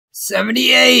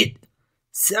78,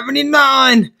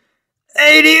 79,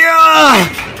 80.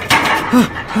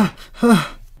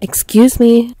 Excuse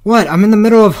me. What? I'm in the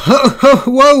middle of...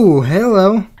 Whoa,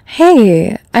 hello.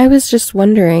 Hey, I was just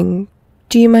wondering,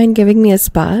 do you mind giving me a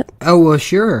spot? Oh, well,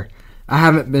 sure. I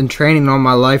haven't been training all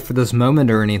my life for this moment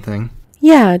or anything.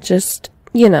 Yeah, just,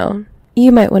 you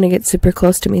might want to get super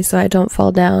close to me so I don't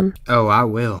fall down. Oh, I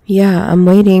will. Yeah, I'm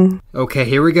waiting. Okay,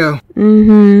 here we go.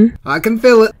 Mm-hmm. I can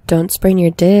feel it. Don't sprain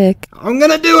your dick. I'm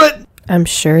gonna do it. I'm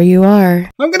sure you are.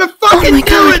 I'm gonna fucking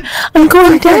do it. I'm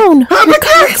going down. Your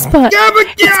cock spot.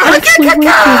 It's actually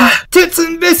working. Tits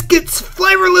and biscuits,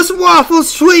 flavorless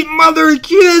waffles, sweet mother of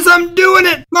kids, I'm doing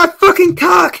it. My fucking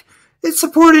cock. It's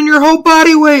supporting your whole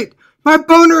body weight. My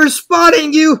boner is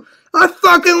spotting you. I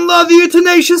fucking love you,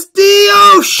 Tenacious D.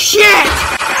 Oh, shit!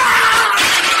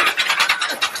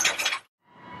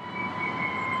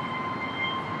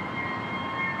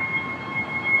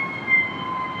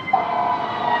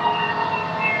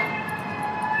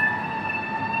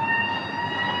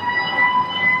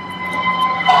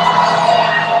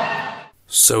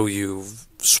 So you've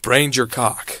sprained your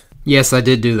cock? Yes, I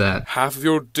did do that. Half of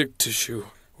your dick tissue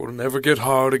will never get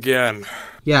hard again.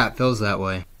 Yeah, it feels that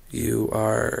way. You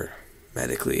are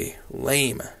medically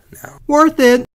lame now. Worth it.